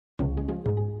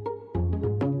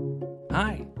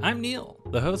Hi, I'm Neil,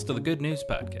 the host of the Good News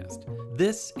Podcast.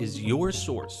 This is your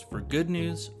source for good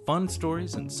news, fun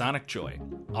stories, and sonic joy.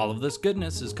 All of this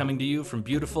goodness is coming to you from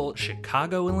beautiful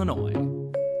Chicago, Illinois.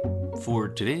 For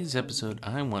today's episode,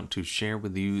 I want to share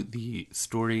with you the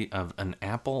story of an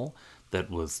apple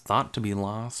that was thought to be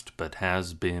lost but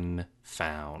has been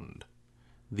found.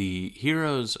 The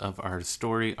heroes of our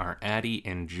story are Addie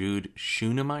and Jude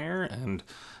Schoenemeyer, and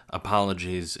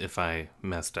apologies if I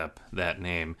messed up that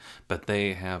name, but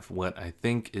they have what I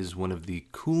think is one of the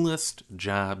coolest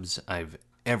jobs I've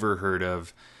ever heard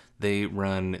of. They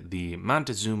run the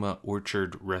Montezuma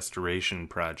Orchard Restoration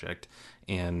Project,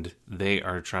 and they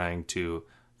are trying to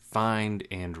find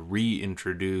and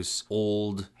reintroduce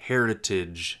old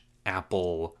heritage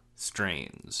apple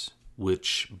strains.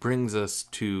 Which brings us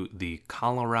to the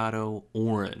Colorado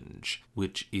Orange,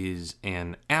 which is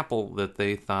an apple that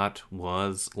they thought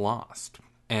was lost.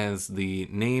 As the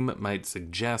name might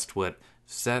suggest, what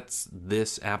sets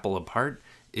this apple apart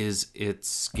is its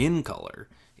skin color.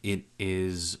 It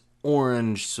is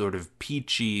orange, sort of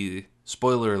peachy.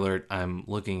 Spoiler alert, I'm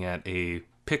looking at a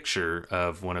picture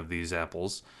of one of these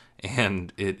apples,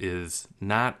 and it is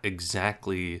not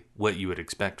exactly what you would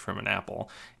expect from an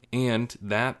apple. And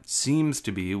that seems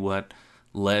to be what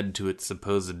led to its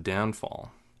supposed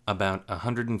downfall. About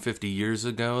 150 years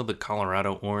ago, the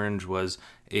Colorado Orange was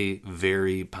a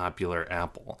very popular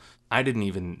apple. I didn't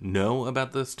even know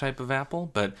about this type of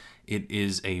apple, but it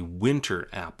is a winter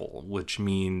apple, which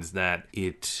means that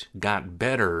it got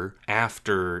better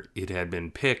after it had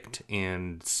been picked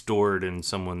and stored in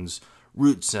someone's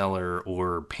root cellar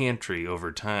or pantry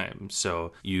over time.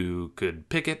 So you could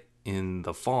pick it in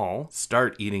the fall,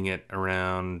 start eating it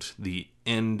around the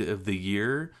end of the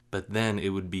year, but then it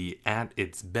would be at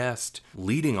its best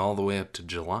leading all the way up to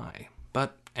July.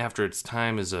 But after its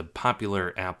time as a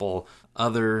popular apple,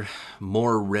 other,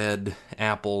 more red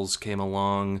apples came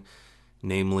along,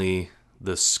 namely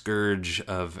the scourge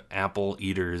of apple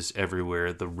eaters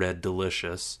everywhere, the Red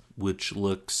Delicious, which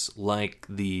looks like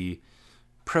the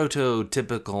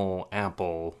prototypical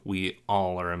apple we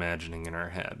all are imagining in our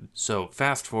head. So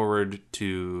fast forward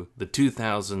to the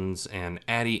 2000s, and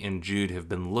Addie and Jude have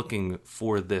been looking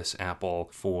for this apple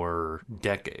for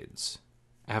decades.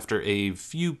 After a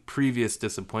few previous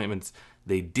disappointments,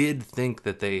 they did think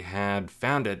that they had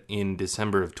found it in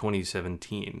December of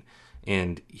 2017.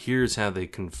 And here's how they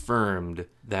confirmed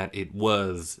that it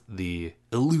was the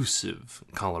elusive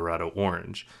Colorado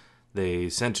Orange. They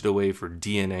sent it away for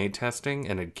DNA testing,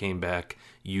 and it came back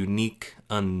unique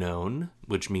unknown,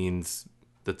 which means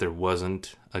that there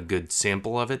wasn't a good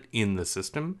sample of it in the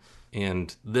system.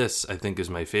 And this, I think, is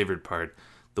my favorite part.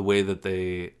 The way that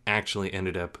they actually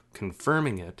ended up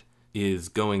confirming it is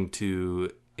going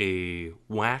to a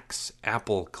wax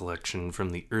apple collection from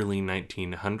the early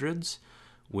 1900s,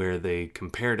 where they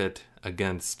compared it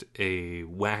against a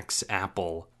wax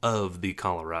apple of the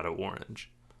Colorado Orange.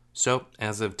 So,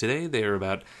 as of today, they are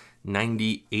about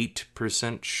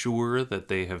 98% sure that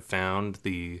they have found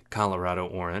the Colorado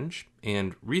Orange,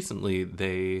 and recently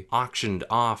they auctioned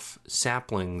off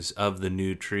saplings of the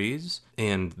new trees,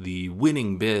 and the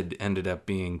winning bid ended up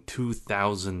being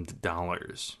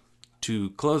 $2,000. To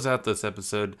close out this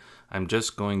episode, I'm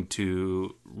just going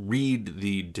to read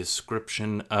the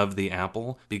description of the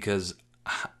apple, because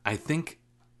I think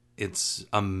it's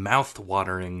a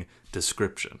mouth-watering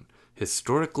description.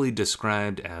 Historically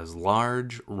described as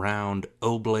large, round,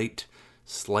 oblate,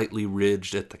 slightly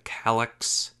ridged at the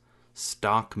calyx,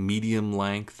 stalk medium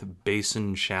length,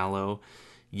 basin shallow,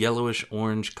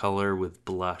 yellowish-orange color with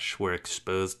blush where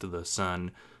exposed to the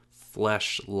sun,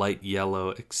 flesh light yellow,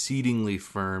 exceedingly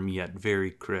firm yet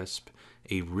very crisp,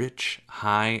 a rich,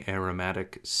 high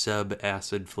aromatic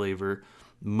sub-acid flavor,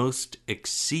 most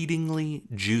exceedingly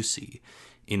juicy.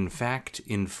 In fact,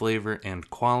 in flavor and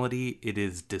quality, it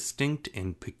is distinct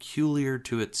and peculiar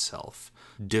to itself,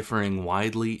 differing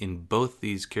widely in both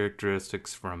these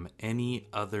characteristics from any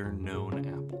other known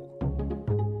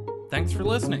apple. Thanks for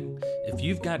listening. If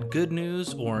you've got good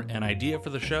news or an idea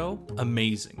for the show,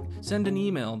 amazing. Send an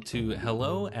email to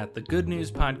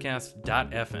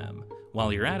hello@thegoodnewspodcast.fm.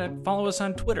 While you're at it, follow us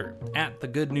on Twitter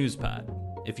 @thegoodnewspod.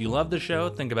 If you love the show,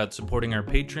 think about supporting our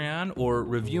Patreon or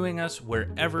reviewing us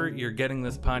wherever you're getting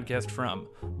this podcast from.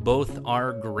 Both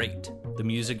are great. The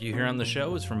music you hear on the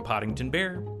show is from Poddington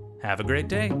Bear. Have a great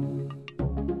day.